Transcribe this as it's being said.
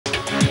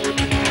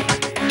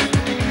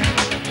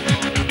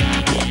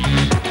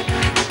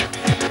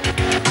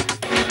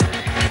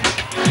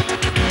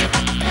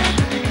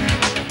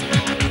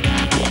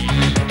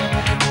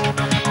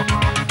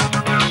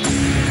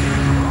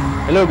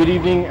Hello, good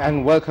evening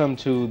and welcome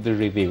to The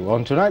Review.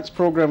 On tonight's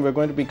program, we're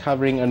going to be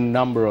covering a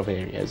number of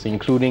areas,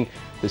 including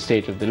the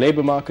state of the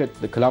labour market,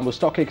 the Colombo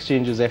Stock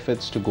Exchange's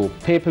efforts to go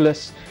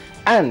paperless,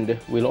 and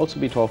we'll also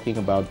be talking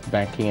about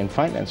banking and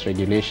finance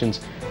regulations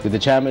with the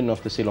chairman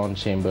of the Ceylon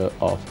Chamber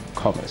of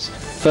Commerce.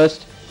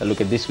 First, a look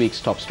at this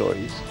week's top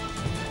stories.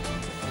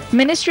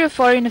 Ministry of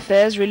Foreign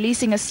Affairs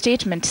releasing a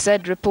statement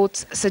said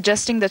reports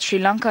suggesting that Sri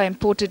Lanka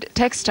imported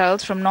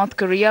textiles from North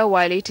Korea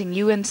violating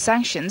UN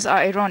sanctions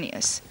are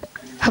erroneous.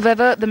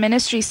 However, the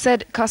ministry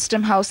said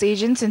custom house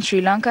agents in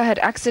Sri Lanka had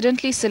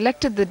accidentally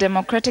selected the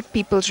Democratic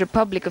People's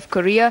Republic of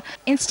Korea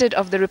instead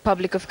of the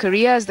Republic of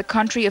Korea as the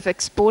country of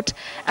export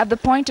at the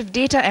point of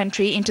data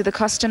entry into the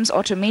customs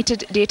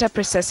automated data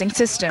processing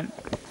system.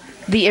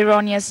 The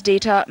erroneous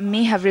data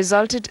may have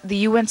resulted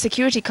the UN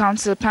Security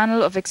Council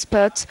panel of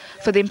experts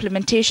for the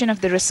implementation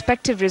of the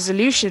respective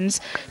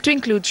resolutions to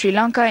include Sri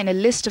Lanka in a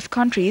list of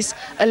countries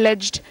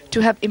alleged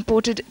to have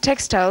imported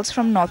textiles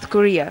from North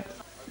Korea.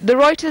 The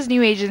Reuters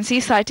news agency,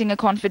 citing a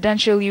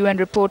confidential UN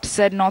report,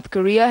 said North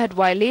Korea had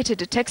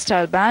violated a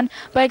textile ban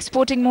by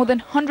exporting more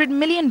than $100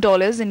 million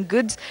in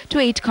goods to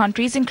 8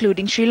 countries,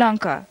 including Sri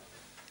Lanka.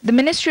 The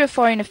Ministry of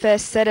Foreign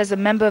Affairs said as a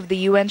member of the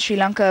UN, Sri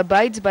Lanka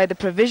abides by the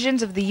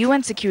provisions of the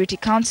UN Security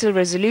Council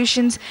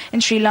resolutions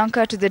in Sri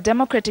Lanka to the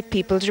Democratic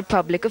People's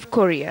Republic of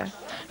Korea.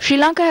 Sri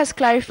Lanka has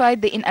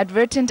clarified the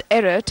inadvertent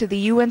error to the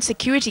UN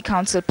Security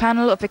Council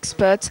panel of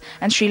experts,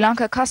 and Sri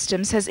Lanka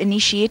Customs has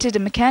initiated a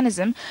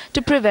mechanism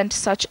to prevent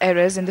such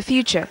errors in the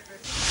future.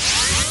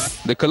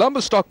 The Colombo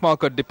Stock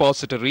Market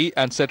Depository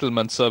and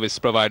Settlement Service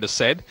Provider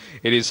said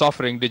it is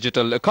offering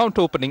digital account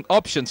opening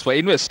options for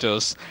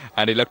investors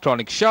and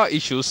electronic share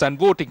issues and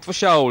voting for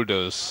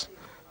shareholders.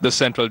 The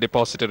Central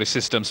Depository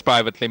Systems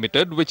Private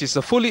Limited, which is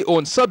a fully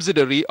owned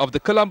subsidiary of the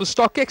Colombo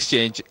Stock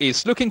Exchange,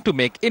 is looking to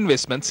make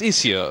investments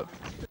easier.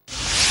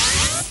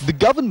 The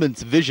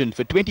government's vision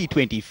for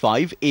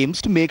 2025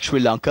 aims to make Sri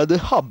Lanka the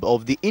hub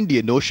of the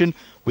Indian Ocean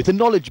with a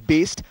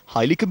knowledge-based,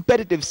 highly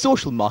competitive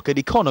social market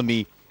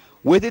economy.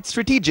 With its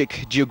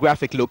strategic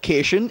geographic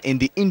location in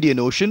the Indian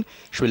Ocean,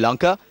 Sri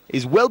Lanka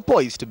is well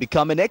poised to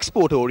become an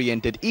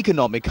export-oriented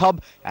economic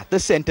hub at the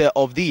center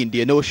of the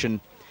Indian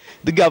Ocean.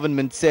 The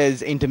government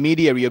says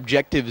intermediary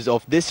objectives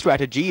of this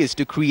strategy is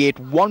to create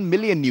 1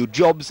 million new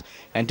jobs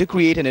and to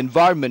create an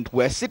environment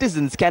where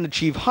citizens can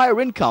achieve higher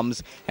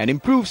incomes and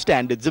improve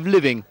standards of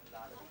living.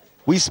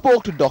 We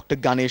spoke to Dr.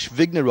 Ganesh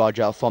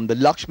Vignaraja from the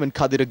Lakshman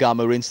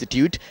Kadiragama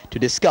Institute to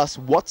discuss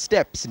what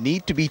steps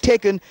need to be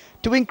taken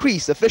to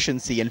increase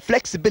efficiency and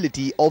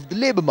flexibility of the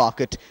labour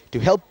market to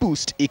help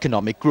boost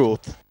economic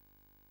growth.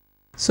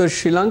 So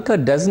Sri Lanka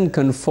doesn't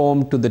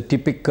conform to the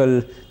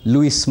typical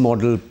Lewis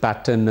model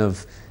pattern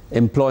of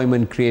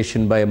employment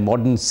creation by a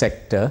modern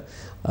sector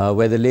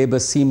where the labour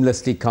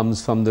seamlessly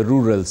comes from the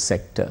rural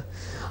sector.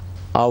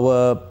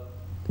 Our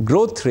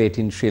growth rate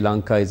in Sri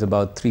Lanka is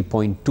about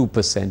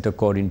 3.2%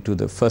 according to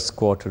the first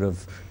quarter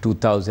of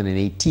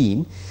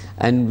 2018,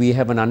 and we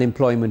have an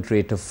unemployment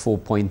rate of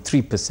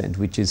 4.3%,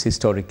 which is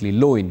historically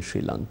low in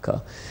Sri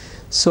Lanka.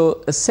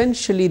 So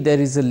essentially there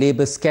is a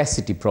labour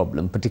scarcity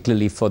problem,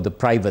 particularly for the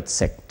private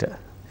sector.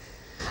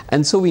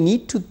 And so we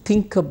need to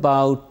think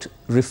about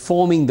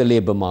reforming the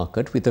labour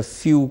market with a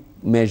few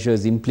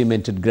measures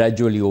implemented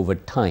gradually over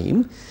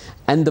time,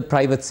 and the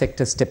private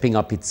sector stepping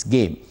up its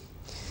game.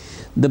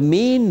 The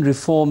main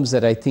reforms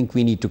that I think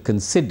we need to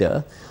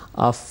consider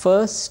are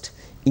first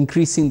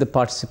increasing the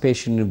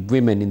participation of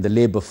women in the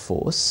labour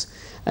force,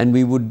 and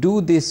we would do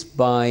this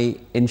by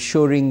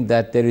ensuring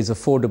that there is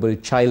affordable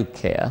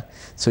childcare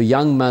so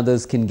young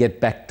mothers can get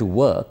back to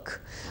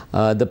work.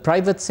 The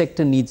private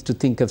sector needs to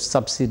think of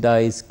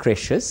subsidized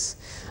creches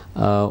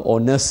or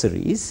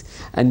nurseries,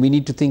 and we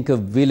need to think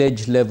of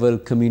village level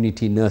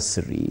community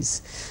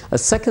nurseries. A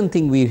second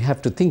thing we have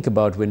to think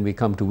about when we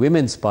come to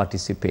women's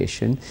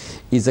participation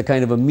is a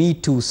kind of a Me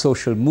Too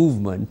social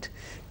movement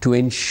to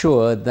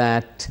ensure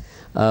that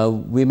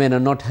women are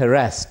not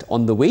harassed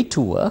on the way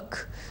to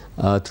work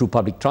through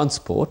public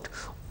transport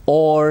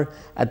or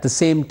at the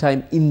same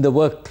time in the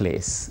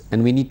workplace.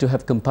 And we need to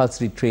have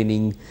compulsory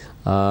training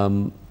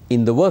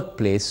in the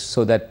workplace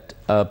so that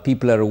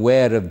people are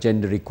aware of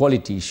gender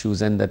equality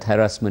issues and that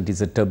harassment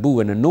is a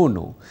taboo and a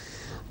no-no.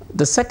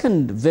 The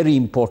second very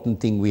important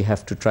thing we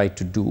have to try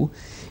to do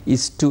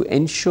is to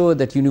ensure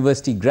that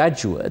university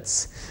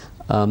graduates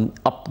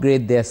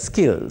upgrade their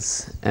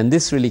skills, and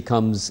this really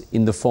comes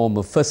in the form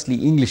of firstly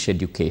English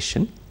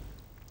education,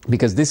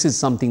 because this is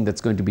something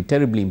that's going to be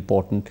terribly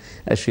important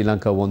as Sri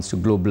Lanka wants to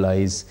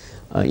globalize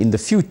in the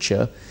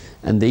future,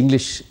 and the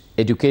English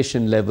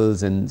education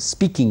levels and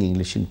speaking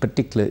English in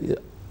particular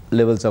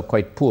levels are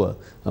quite poor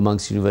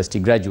amongst university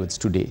graduates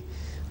today.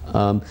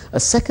 A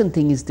second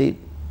thing is they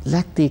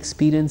lack the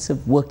experience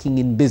of working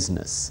in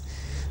business.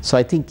 So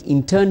I think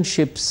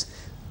internships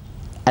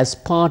as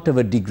part of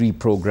a degree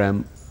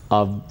program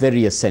are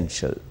very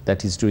essential.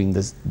 That is during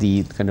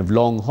the kind of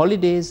long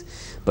holidays,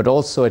 but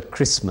also at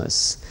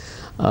Christmas.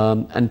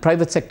 And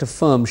private sector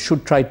firms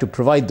should try to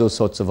provide those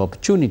sorts of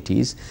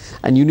opportunities,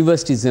 and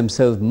universities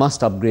themselves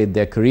must upgrade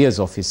their careers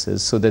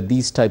officers so that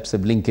these types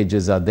of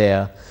linkages are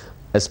there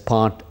as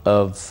part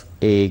of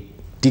a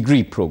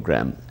degree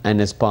program and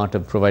as part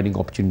of providing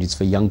opportunities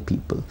for young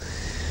people.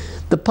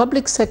 The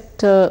public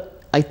sector,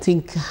 I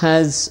think,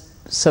 has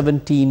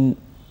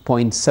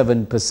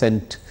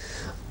 17.7%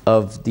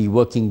 of the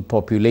working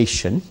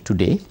population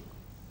today,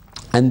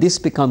 and this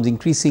becomes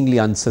increasingly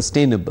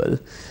unsustainable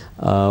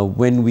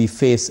when we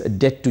face a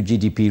debt to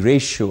GDP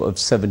ratio of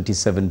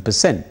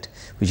 77%,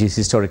 which is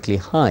historically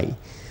high.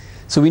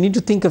 So we need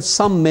to think of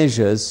some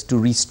measures to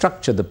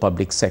restructure the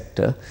public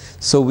sector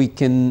so we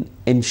can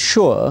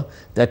ensure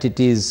that it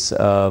is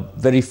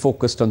very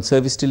focused on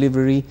service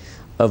delivery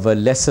of a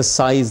lesser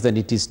size than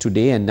it is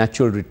today, and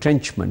natural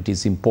retrenchment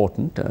is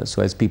important.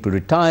 So as people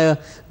retire,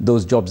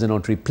 those jobs are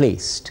not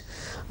replaced.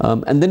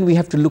 And then we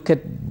have to look at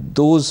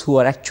those who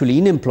are actually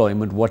in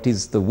employment, what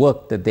is the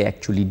work that they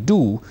actually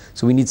do.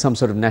 So we need some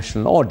sort of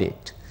national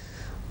audit.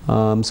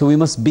 So we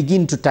must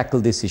begin to tackle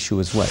this issue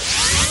as well.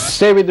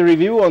 Stay with the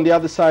review. On the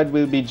other side,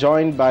 we'll be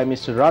joined by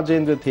Mr.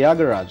 Rajendra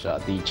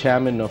Tyagaraja, the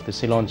chairman of the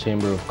Ceylon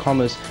Chamber of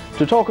Commerce,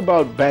 to talk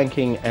about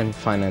banking and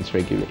finance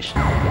regulation.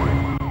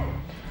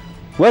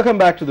 Welcome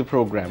back to the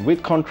program.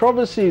 With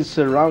controversies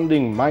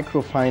surrounding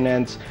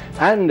microfinance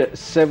and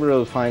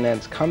several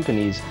finance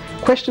companies,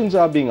 questions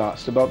are being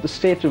asked about the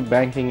state of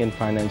banking and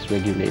finance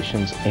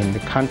regulations in the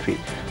country.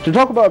 To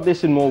talk about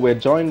this and more, we're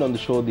joined on the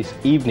show this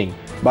evening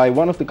by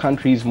one of the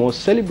country's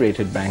most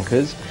celebrated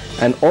bankers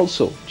and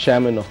also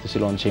chairman of the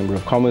Ceylon Chamber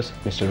of Commerce,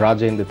 Mr.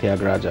 Rajendra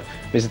Tyagaraja.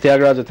 Mr.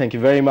 Tyagaraja, thank you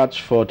very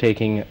much for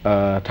taking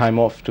time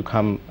off to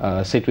come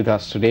sit with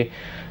us today.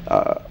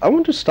 I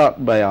want to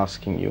start by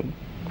asking you,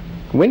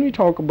 when we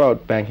talk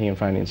about banking and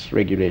finance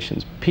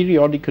regulations,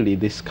 periodically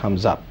this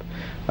comes up,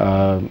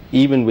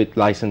 even with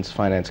licensed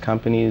finance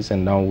companies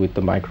and now with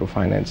the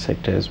microfinance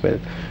sector as well.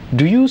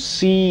 Do you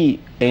see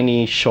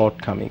any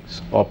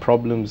shortcomings or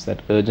problems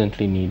that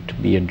urgently need to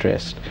be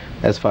addressed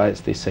as far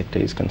as this sector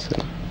is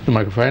concerned? The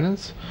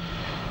microfinance?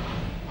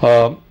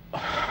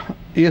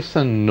 Yes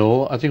and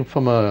no. I think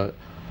from a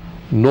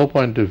no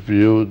point of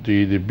view,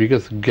 the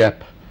biggest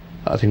gap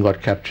I think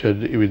got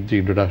captured with the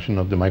introduction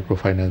of the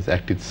Microfinance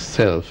Act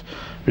itself,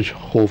 which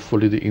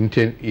hopefully the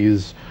intent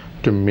is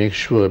to make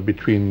sure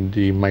between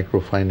the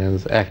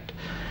Microfinance Act,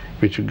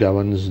 which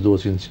governs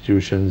those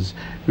institutions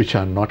which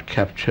are not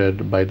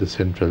captured by the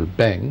central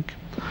bank,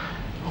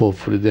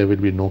 hopefully there will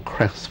be no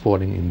cracks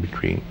falling in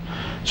between.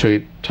 So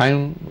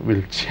time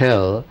will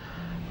tell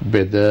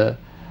whether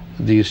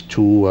these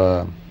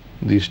two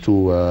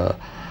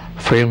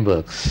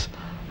frameworks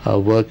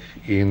work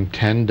in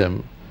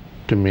tandem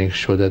to make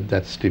sure that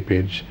that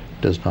slippage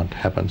does not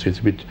happen. So it's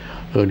a bit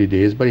early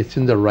days, but it's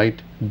in the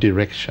right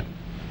direction.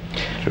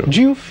 Sure.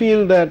 Do you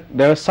feel that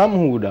there are some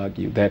who would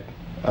argue that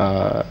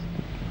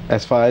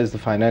as far as the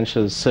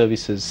financial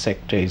services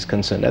sector is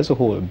concerned, as a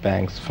whole,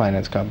 banks,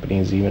 finance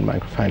companies, even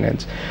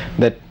microfinance,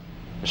 that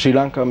Sri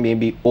Lanka may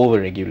be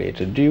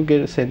over-regulated? Do you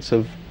get a sense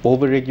of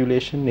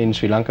over-regulation in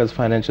Sri Lanka's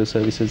financial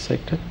services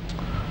sector?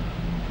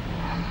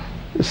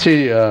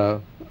 See,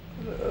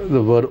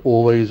 the word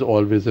over is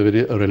always a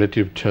very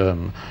relative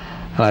term,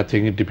 and I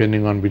think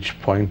depending on which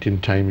point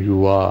in time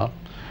you are,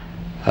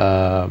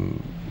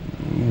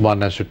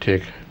 one has to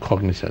take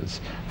cognizance.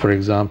 For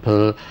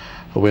example,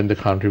 when the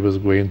country was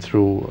going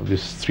through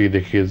these 3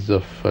 decades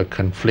of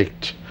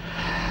conflict,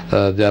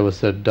 there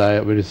was a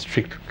very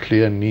strict,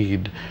 clear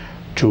need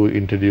to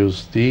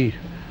introduce the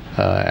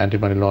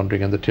anti-money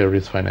laundering and the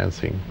terrorist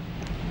financing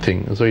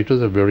thing. So it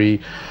was a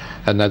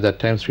and at that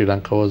time Sri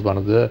Lanka was one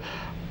of the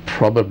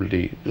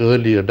probably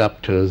early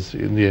adopters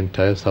in the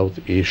entire South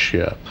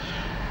Asia.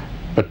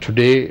 But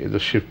today the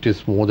shift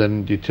is more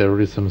than the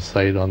terrorism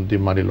side on the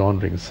money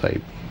laundering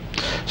side.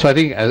 So I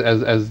think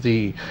as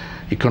the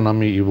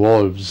economy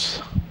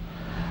evolves,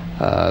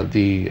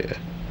 the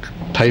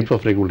type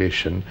of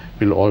regulation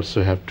will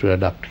also have to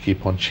adapt,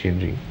 keep on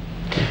changing.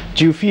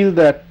 Do you feel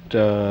that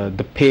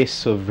the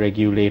pace of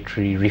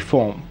regulatory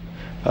reform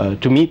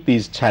to meet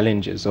these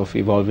challenges of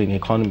evolving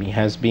economy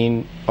has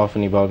been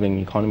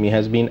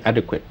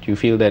adequate? Do you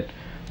feel that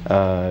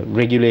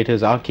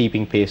regulators are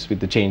keeping pace with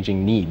the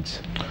changing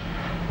needs?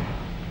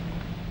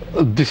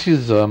 This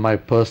is my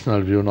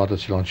personal view, not the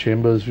Ceylon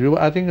Chamber's view.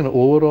 I think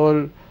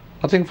overall,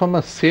 from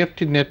a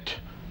safety net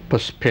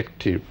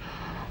perspective,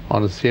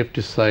 on the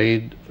safety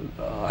side,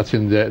 I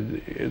think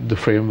that the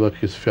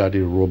framework is fairly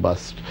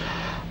robust.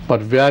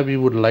 But where we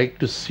would like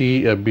to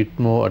see a bit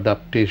more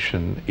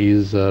adaptation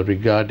is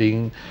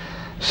regarding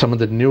some of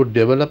the new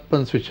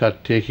developments which are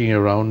taking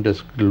around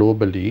us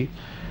globally,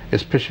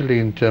 especially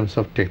in terms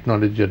of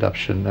technology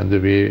adoption and the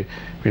way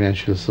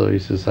financial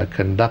services are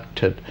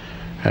conducted,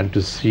 and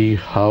to see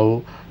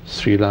how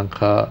Sri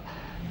Lanka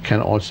can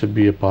also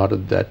be a part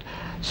of that.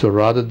 So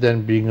rather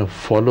than being a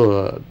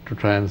follower, to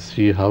try and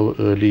see how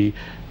early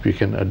we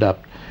can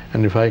adapt.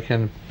 And if I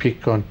can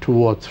pick on 2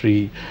 or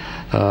 3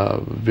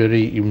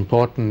 very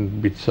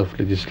important bits of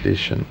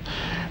legislation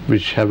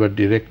which have a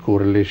direct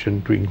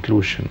correlation to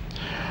inclusion.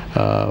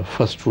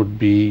 First would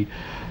be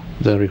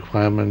the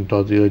requirement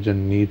or the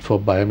urgent need for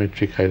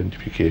biometric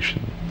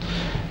identification.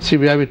 See,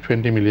 we are with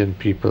 20 million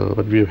people,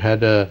 but we've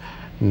had a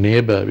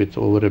neighbor with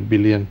over 1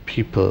 billion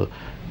people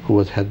who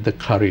has had the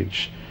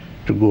courage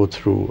to go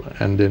through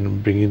and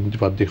then bring in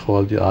what they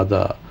call the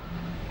Aadhaar.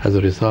 As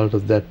a result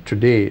of that,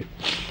 today,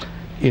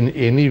 in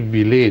any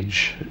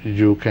village,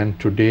 you can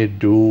today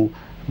do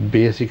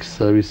basic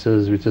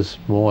services with a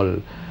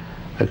small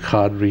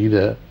card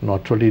reader,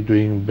 not only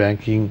doing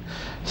banking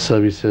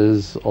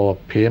services or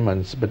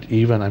payments, but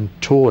even, I'm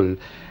told,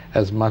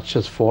 as much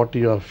as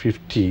 40 or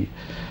 50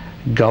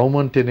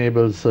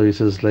 government-enabled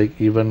services, like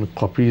even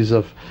copies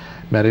of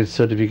marriage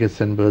certificates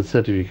and birth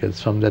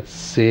certificates from that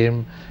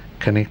same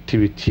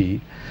connectivity,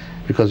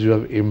 because you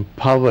have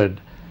empowered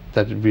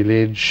that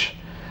village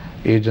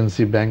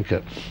agency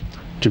banker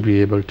to be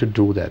able to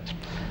do that.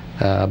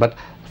 But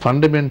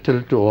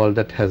fundamental to all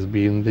that has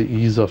been the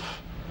ease of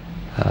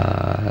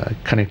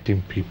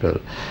connecting people.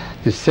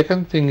 The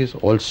second thing is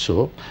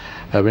also,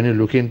 when you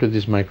look into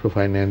this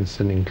microfinance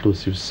and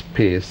inclusive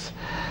space,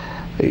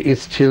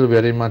 it's still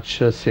very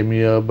much a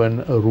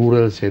semi-urban,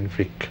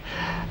 rural-centric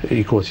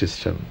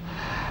ecosystem.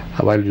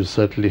 While you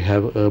certainly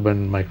have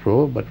urban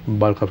micro, but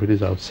bulk of it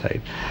is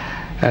outside.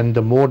 And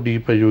the more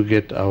deeper you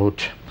get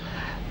out,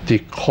 the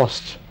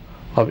cost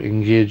of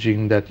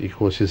engaging that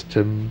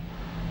ecosystem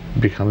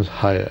becomes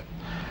higher.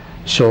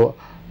 So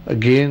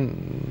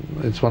again,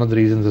 it's one of the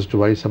reasons as to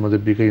why some of the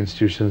bigger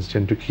institutions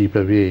tend to keep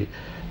away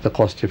the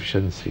cost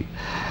efficiency.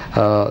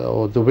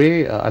 The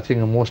way I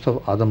think most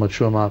of other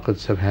mature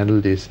markets have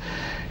handled this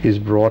is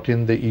brought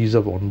in the ease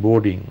of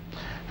onboarding.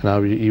 Now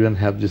we even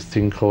have this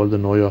thing called the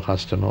Know Your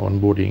Customer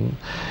onboarding.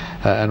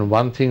 And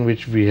one thing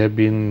which we have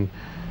been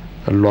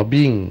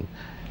lobbying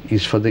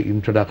is for the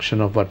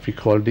introduction of what we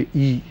call the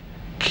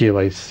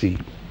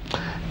e-KYC,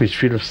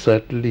 which will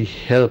certainly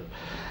help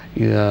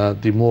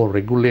the more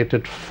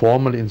regulated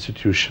formal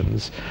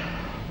institutions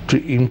to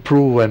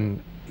improve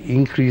and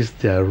increase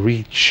their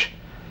reach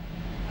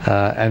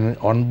and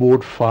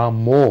onboard far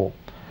more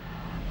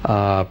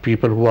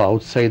people who are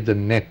outside the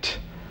net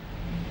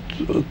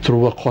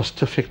through a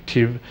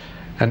cost-effective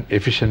and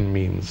efficient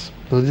means.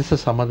 So these are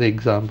some of the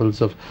examples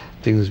of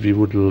things we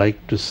would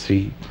like to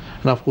see.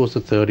 And of course the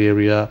third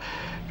area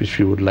which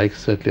we would like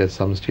certainly at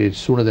some stage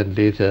sooner than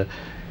later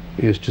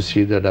is to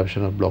see the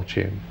adoption of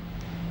blockchain.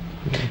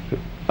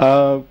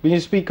 When you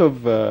speak of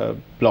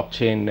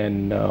blockchain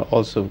and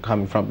also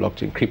coming from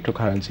blockchain,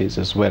 cryptocurrencies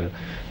as well,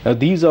 now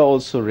these are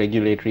also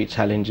regulatory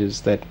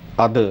challenges that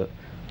other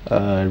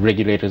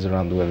regulators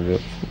around the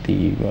world,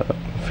 the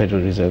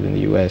Federal Reserve in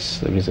the US,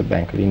 the Reserve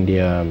Bank of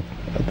India,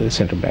 the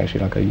Central Bank of Sri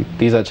Lanka,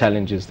 these are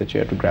challenges that you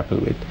have to grapple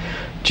with.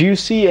 Do you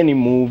see any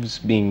moves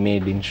being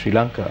made in Sri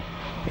Lanka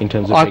in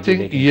terms of regulating?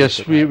 I think,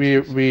 yes,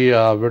 we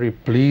are very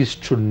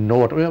pleased to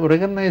note, we are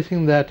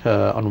recognizing that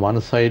on one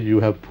side you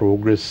have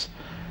progress,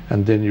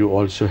 and then you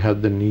also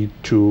have the need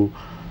to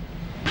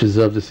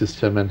preserve the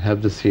system and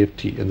have the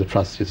safety and the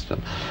trust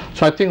system.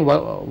 So I think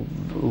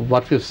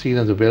what we've seen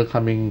as a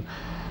welcoming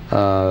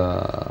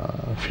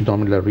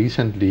phenomenon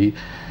recently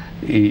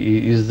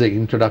is the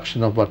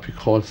introduction of what we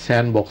call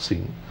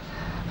sandboxing,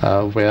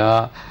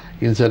 where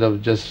instead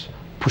of just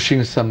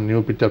pushing some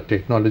new bit of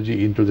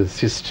technology into the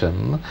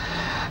system,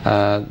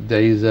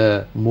 there is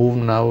a move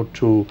now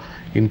to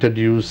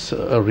introduce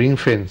a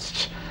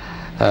ring-fenced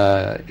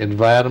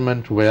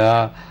environment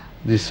where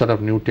these sort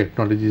of new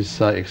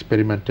technologies are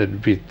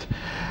experimented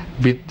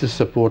with the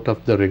support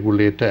of the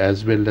regulator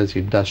as well as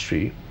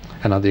industry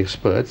and other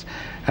experts,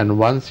 and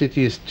once it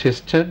is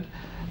tested,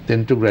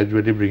 then to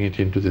gradually bring it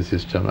into the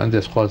system, and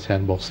that's called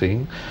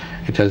sandboxing.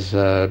 It has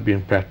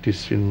been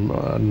practiced in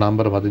a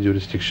number of other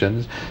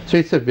jurisdictions, so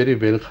it's a very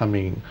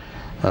welcoming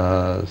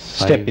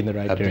step in the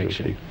right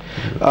direction.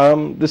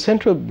 The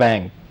central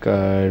bank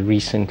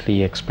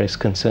recently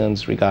expressed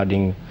concerns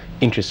regarding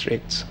interest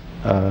rates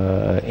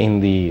in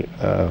the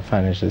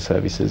financial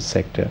services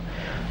sector,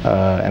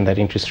 and that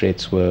interest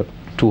rates were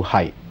too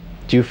high.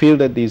 Do you feel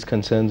that these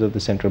concerns of the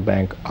central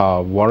bank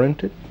are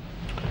warranted?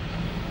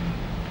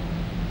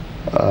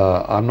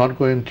 I'm not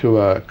going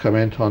to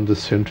comment on the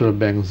central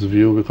bank's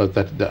view, because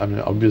I mean,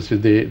 obviously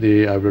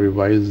they are very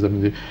wise. I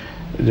mean,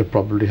 they're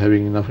probably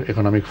having enough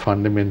economic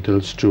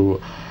fundamentals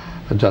to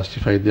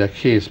justify their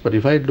case. But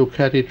if I look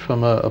at it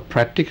from a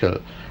practical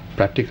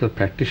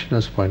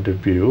practitioner's point of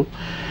view,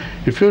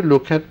 if you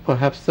look at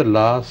perhaps the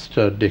last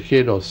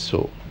decade or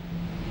so,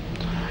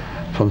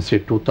 from say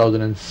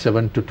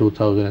 2007 to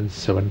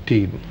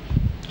 2017,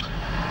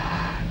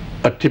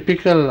 a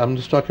typical, I'm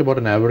just talking about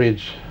an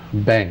average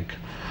bank,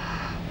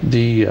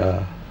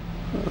 the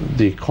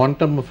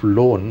quantum of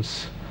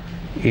loans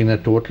in a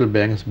total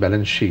bank's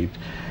balance sheet,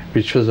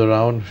 which was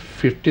around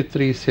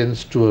 53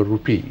 cents to a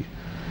rupee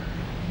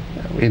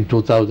in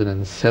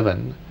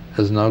 2007,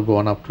 has now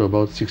gone up to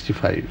about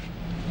 65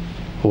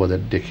 over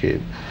that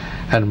decade.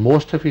 And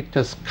most of it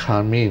has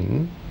come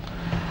in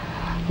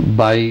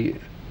by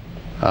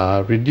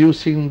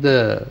reducing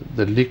the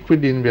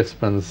liquid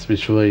investments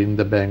which were in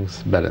the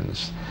bank's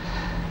balance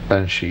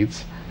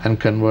sheets and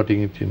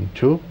converting it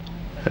into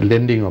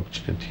lending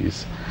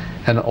opportunities,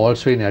 and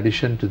also in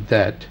addition to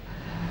that,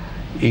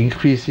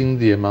 increasing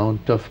the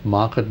amount of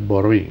market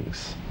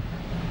borrowings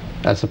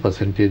as a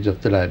percentage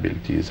of the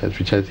liabilities,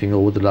 which I think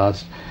over the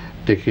last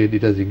decade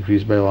it has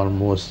increased by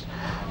almost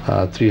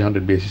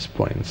 300 basis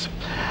points.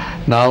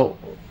 Now,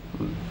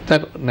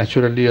 that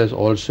naturally has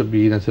also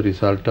been as a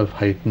result of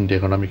heightened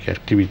economic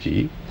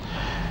activity.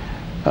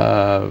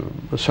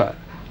 So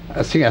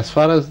I think as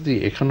far as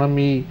the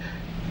economy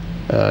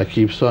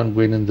keeps on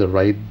going in the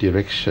right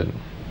direction,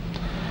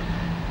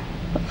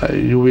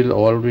 you will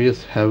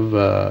always have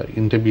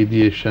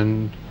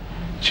intermediation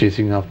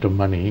chasing after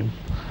money,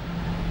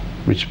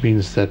 which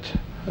means that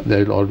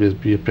there will always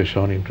be a pressure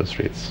on interest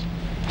rates.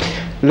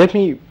 Let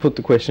me put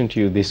the question to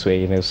you this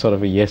way, in a sort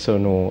of a yes or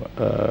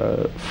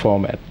no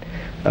format.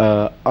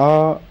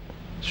 Are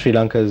Sri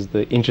Lanka's,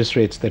 the interest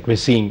rates that we're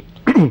seeing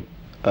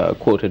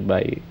quoted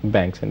by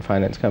banks and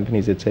finance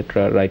companies,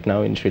 etc., right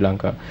now in Sri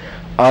Lanka,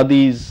 are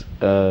these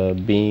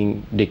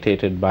being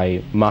dictated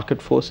by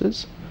market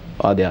forces,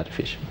 or are they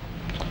artificial?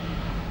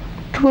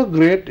 To a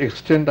great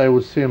extent, I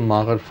would say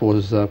market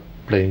forces are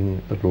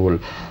playing a role.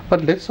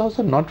 But let's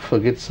also not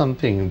forget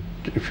something.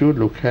 If you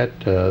look at,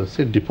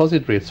 say,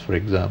 deposit rates, for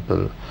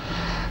example,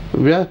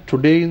 we are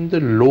today in the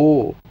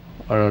low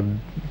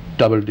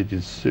double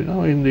digits,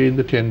 in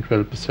the 10,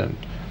 12%,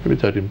 maybe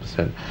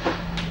 13%.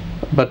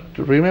 But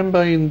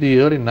remember, in the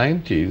early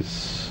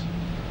 90s,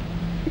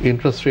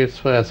 interest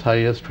rates were as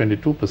high as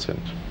 22%.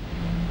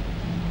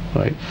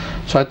 Right?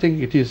 So I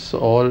think it is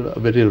all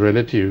very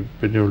relative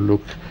when you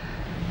look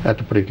at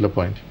a particular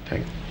point in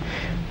time.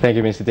 Thank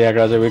you, Mr.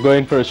 Tyagaraja. We're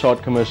going for a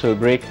short commercial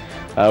break.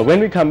 When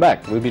we come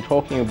back, we'll be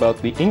talking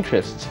about the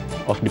interests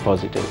of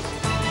depositors.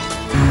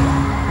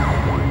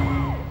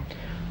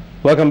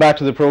 Welcome back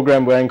to the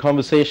program. We're in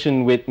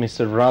conversation with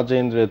Mr.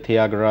 Rajendra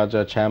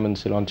Tyagaraja, Chairman,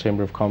 Ceylon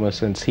Chamber of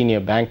Commerce and Senior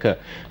Banker.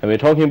 And we're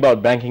talking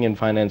about banking and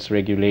finance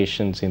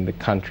regulations in the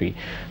country.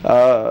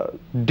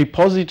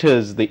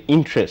 Depositors, the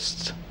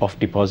interests of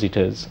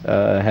depositors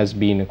has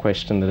been a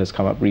question that has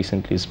come up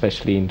recently,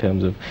 especially in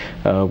terms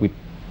of with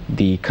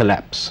the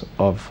collapse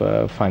of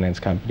finance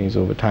companies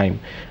over time.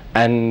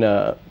 And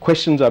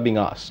questions are being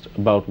asked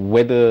about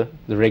whether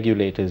the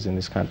regulators in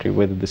this country,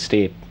 whether the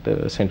state,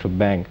 the central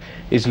bank,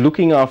 is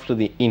looking after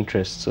the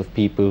interests of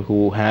people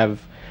who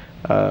have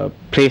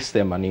placed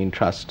their money in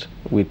trust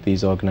with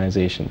these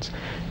organizations.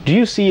 Do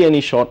you see any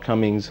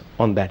shortcomings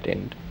on that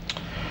end?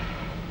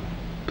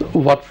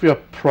 What we are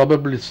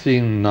probably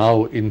seeing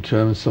now in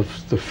terms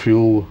of the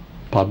few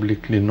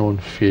publicly known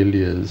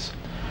failures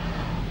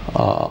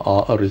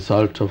are a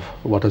result of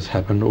what has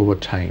happened over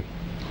time.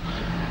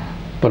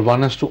 But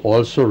one has to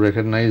also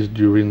recognize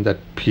during that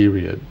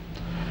period,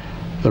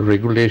 the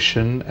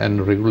regulation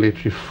and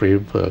regulatory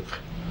framework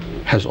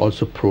has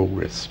also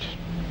progressed.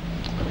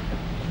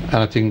 And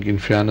I think in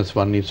fairness,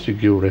 one needs to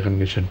give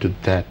recognition to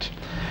that.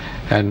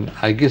 And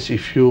I guess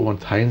if you, on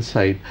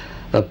hindsight,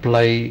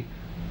 apply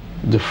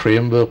the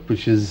framework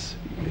which is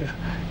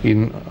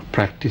in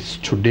practice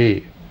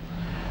today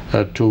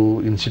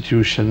to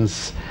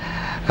institutions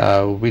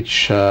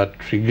which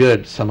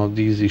triggered some of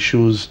these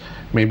issues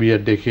maybe a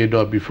decade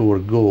or before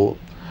ago,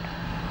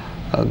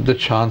 the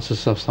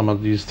chances of some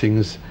of these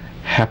things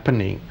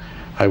happening,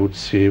 I would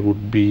say,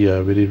 would be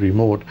very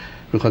remote,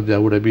 because there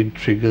would have been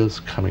triggers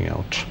coming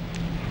out.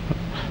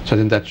 So I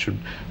think that should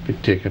be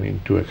taken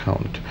into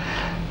account.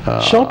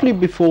 Shortly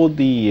before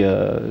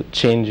the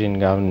change in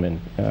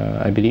government,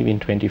 I believe in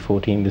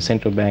 2014, the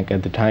central bank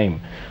at the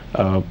time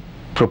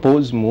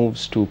proposed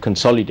moves to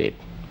consolidate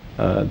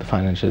the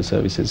financial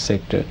services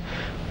sector.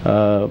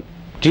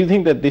 Do you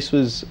think that this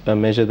was a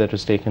measure that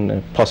was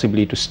taken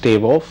possibly to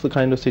stave off the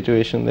kind of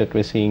situation that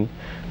we're seeing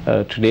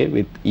today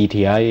with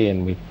ETI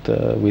and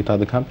with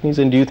other companies?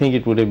 And do you think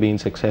it would have been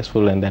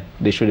successful and that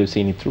they should have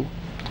seen it through?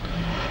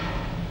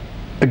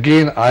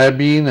 Again, I have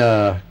been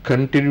a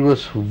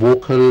continuous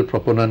vocal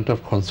proponent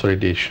of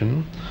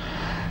consolidation,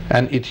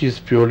 and it is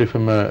purely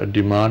from a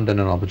demand and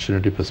an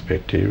opportunity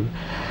perspective.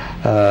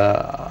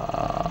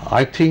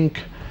 I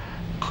think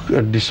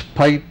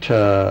despite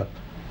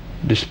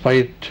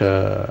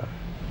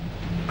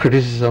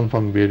criticism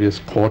from various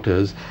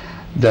quarters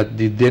that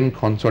the then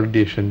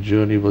consolidation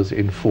journey was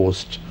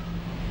enforced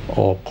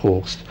or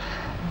coaxed,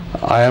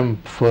 I am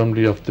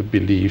firmly of the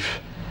belief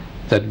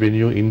that when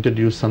you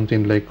introduce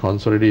something like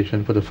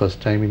consolidation for the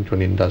first time into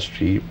an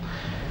industry,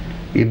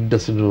 it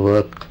doesn't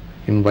work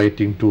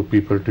inviting two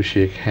people to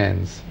shake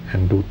hands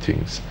and do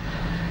things.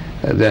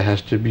 There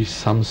has to be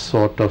some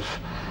sort of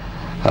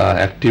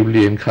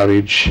actively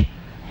encourage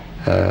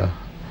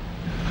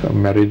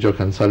marriage or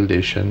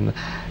consolidation.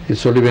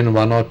 It's only when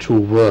one or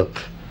two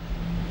work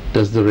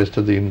does the rest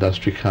of the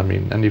industry come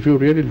in. And if you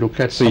really look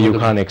at... So you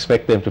can't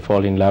expect them to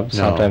fall in love. No,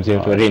 sometimes you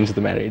have to arrange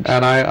the marriage.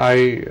 And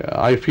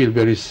I feel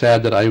very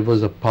sad that I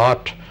was a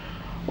part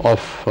of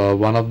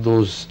one of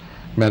those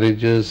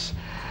marriages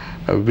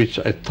which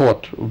I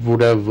thought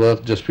would have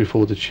worked just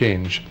before the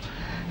change.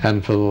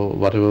 And for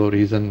whatever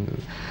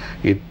reason,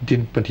 it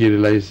didn't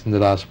materialize in the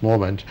last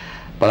moment.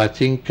 But I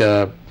think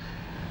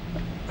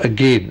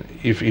again,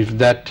 if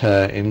that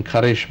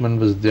encouragement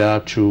was there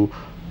to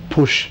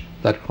push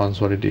that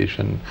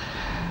consolidation,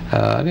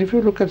 and if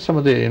you look at some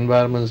of the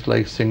environments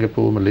like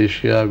Singapore,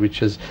 Malaysia, which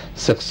has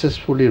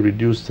successfully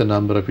reduced the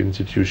number of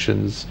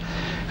institutions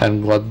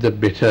and got the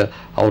better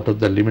out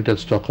of the limited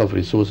stock of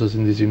resources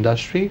in this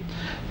industry,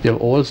 they have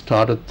all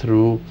started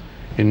through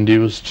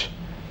induced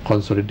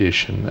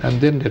consolidation and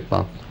then net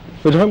market.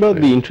 We're talking about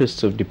the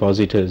interests of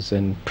depositors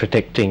and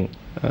protecting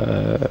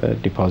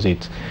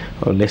deposits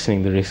or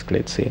lessening the risk,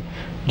 let's say.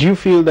 Do you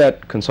feel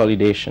that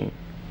consolidation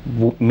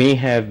may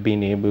have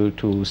been able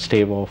to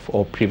stave off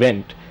or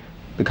prevent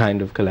the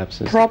kind of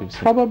collapses?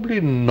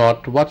 Probably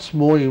not. What's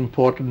more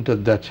important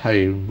at that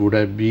time would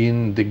have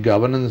been the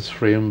governance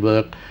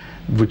framework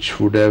which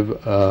would have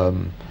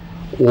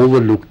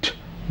overlooked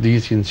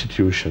these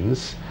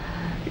institutions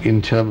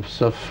in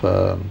terms of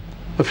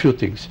a few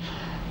things.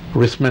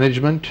 Risk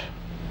management,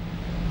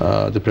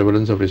 the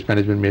prevalence of risk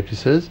management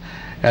matrices,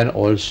 and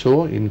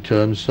also in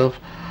terms of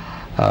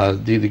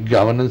the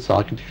governance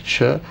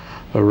architecture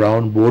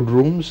around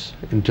boardrooms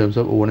in terms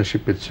of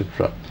ownership,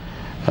 etc.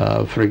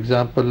 For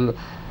example,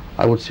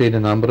 I would say in a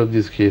number of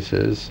these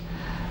cases,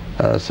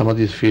 some of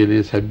these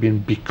failures have been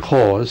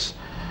because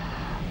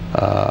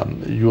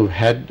you have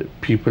had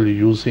people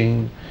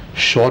using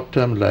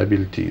short-term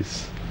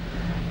liabilities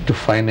to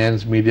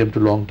finance medium to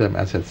long-term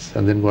assets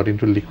and then got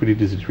into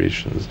liquidity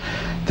situations.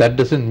 That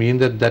doesn't mean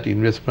that that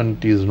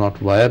investment is not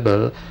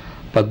viable,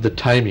 but the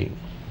timing.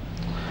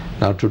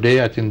 Now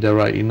today I think there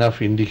are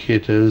enough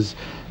indicators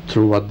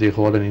through what they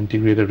call an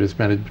integrated risk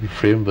management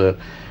framework,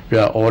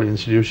 where all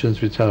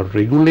institutions which are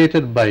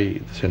regulated by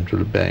the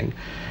central bank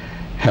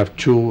have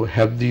to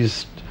have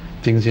these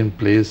things in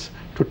place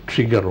to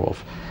trigger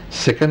off.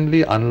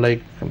 Secondly,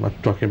 unlike, I'm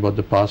not talking about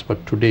the past,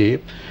 but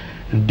today,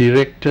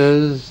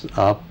 directors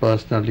are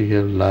personally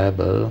held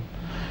liable.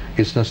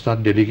 It's just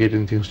not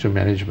delegating things to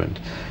management.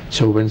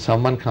 So when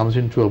someone comes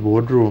into a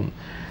boardroom,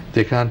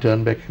 they can't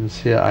turn back and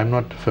say, I'm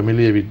not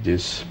familiar with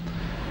this.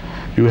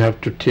 You have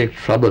to take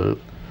trouble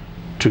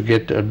to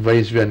get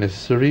advice where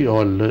necessary,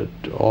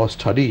 or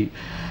study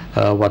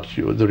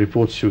the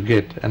reports you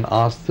get and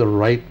ask the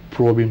right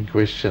probing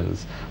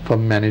questions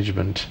from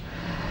management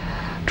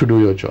to do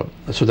your job.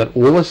 So that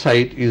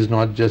oversight is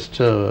not just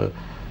a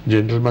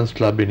gentleman's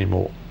club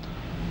anymore.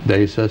 There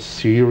is a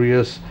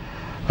serious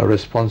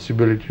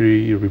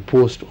responsibility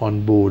reposed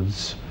on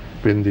boards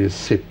when they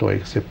sit or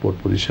accept board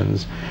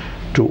positions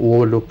to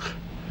overlook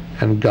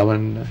and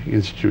govern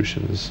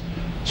institutions.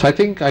 So I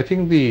think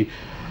the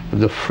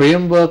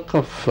framework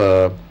of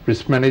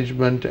risk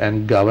management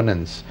and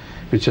governance,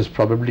 which has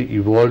probably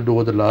evolved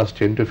over the last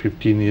 10 to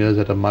 15 years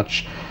at a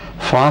much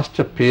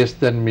faster pace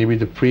than maybe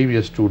the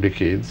previous 2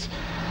 decades,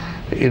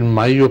 in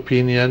my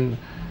opinion,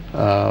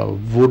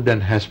 would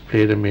and has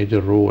played a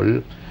major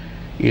role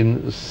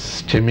in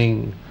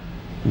stemming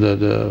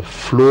the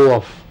flow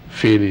of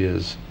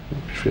failures.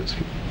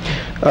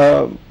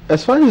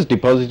 As far as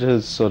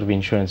depositors' sort of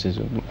insurance is,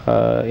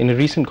 in a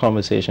recent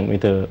conversation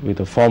with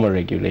a former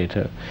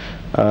regulator,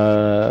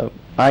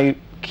 I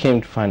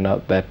came to find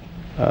out that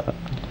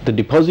the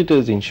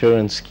depositors'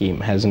 insurance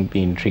scheme hasn't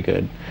been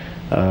triggered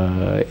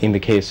in the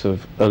case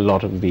of a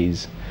lot of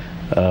these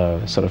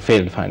sort of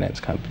failed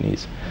finance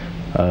companies,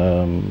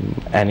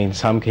 and in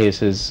some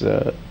cases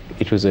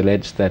it was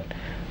alleged that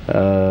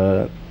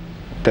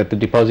the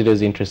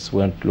depositors' interests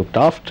weren't looked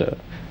after,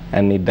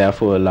 and it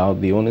therefore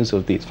allowed the owners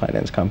of these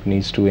finance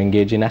companies to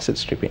engage in asset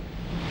stripping.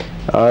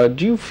 Do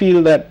you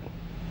feel that,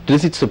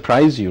 does it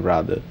surprise you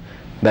rather,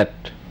 that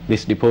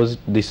this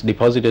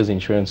depositors'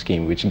 insurance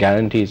scheme, which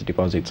guarantees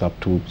deposits up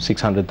to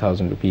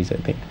 600,000 rupees, I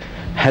think,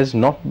 has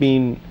not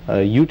been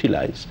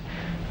utilized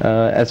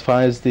as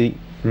far as the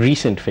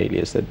recent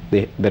failures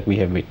that we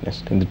have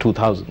witnessed in the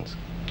 2000s?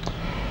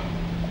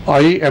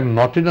 I am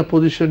not in a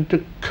position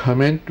to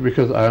comment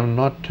because I am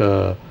not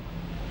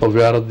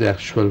aware of the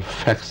actual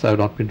facts. I have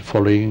not been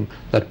following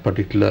that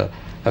particular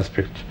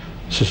aspect.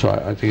 So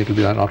I think it will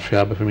be not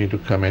fair for me to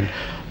comment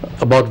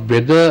about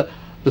whether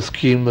the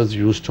scheme was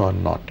used or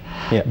not.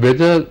 Yeah.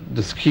 Whether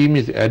the scheme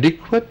is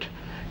adequate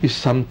is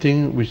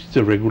something which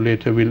the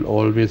regulator will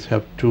always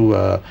have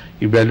to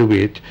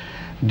evaluate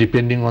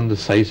depending on the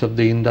size of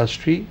the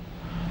industry,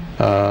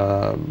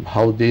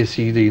 how they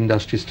see the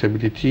industry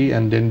stability,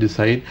 and then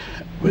decide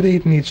whether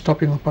it needs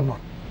topping up or not.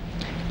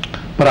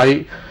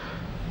 But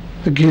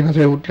again, as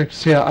I would like to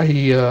say,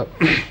 I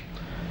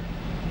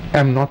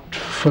am not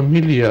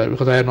familiar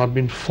because I have not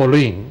been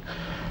following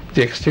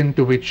the extent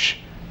to which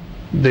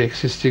the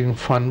existing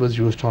fund was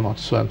used or not.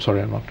 So I'm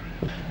sorry, I'm not.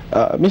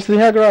 Mr.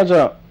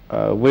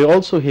 Thiagaraja, we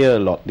also hear a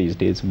lot these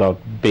days about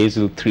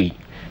Basel III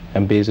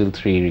and Basel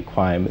III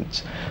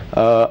requirements.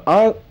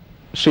 Are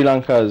Sri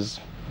Lanka's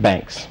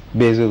banks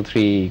Basel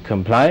III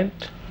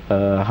compliant?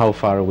 How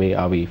far away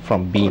are we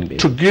from being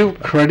Basel? To give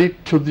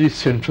credit to the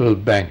central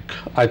bank,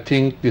 I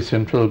think the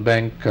central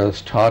bank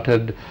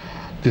started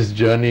this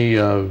journey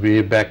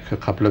way back a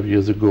couple of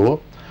years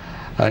ago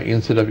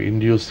instead of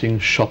inducing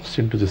shocks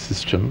into the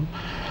system.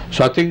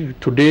 So I think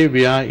today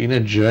we are in a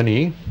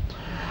journey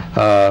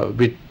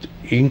with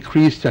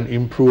increased and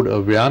improved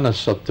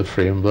awareness of the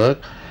framework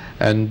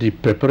and the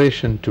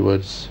preparation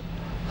towards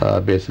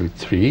Basel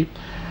III,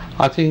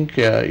 I think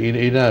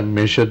in a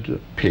measured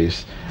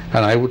pace.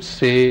 And I would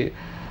say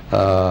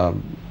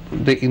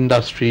the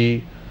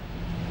industry,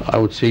 I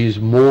would say, is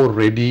more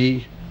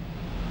ready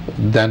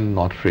than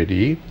not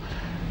ready.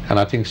 And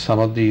I think some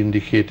of the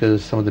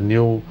indicators, some of the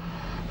new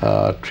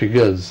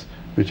triggers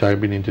which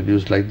have been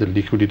introduced, like the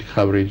liquidity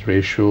coverage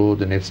ratio,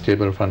 the net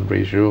stable fund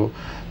ratio,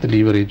 the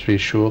leverage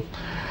ratio,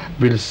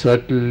 will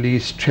certainly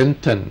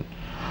strengthen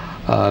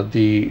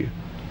the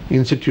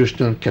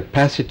institutional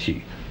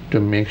capacity to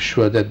make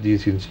sure that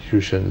these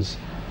institutions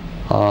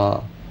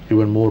are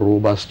even more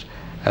robust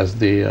as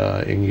they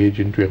engage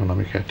into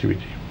economic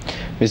activity.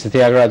 Mr.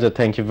 Thiagaraja,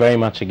 thank you very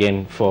much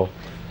again for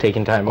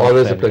taking time off.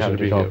 Always a pleasure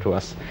to be talk here to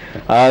us.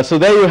 So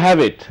there you have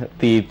it,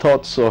 the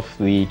thoughts of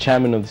the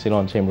chairman of the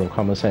Ceylon Chamber of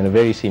Commerce and a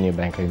very senior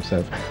banker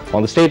himself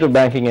on the state of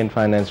banking and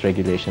finance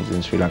regulations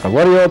in Sri Lanka.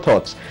 What are your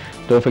thoughts?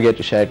 Don't forget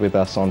to share it with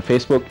us on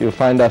Facebook. You'll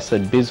find us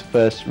at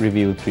BizFirst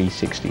Review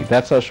 360.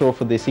 That's our show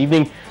for this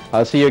evening.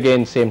 I'll see you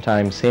again, same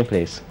time, same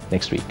place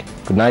next week.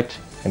 Good night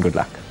and good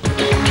luck.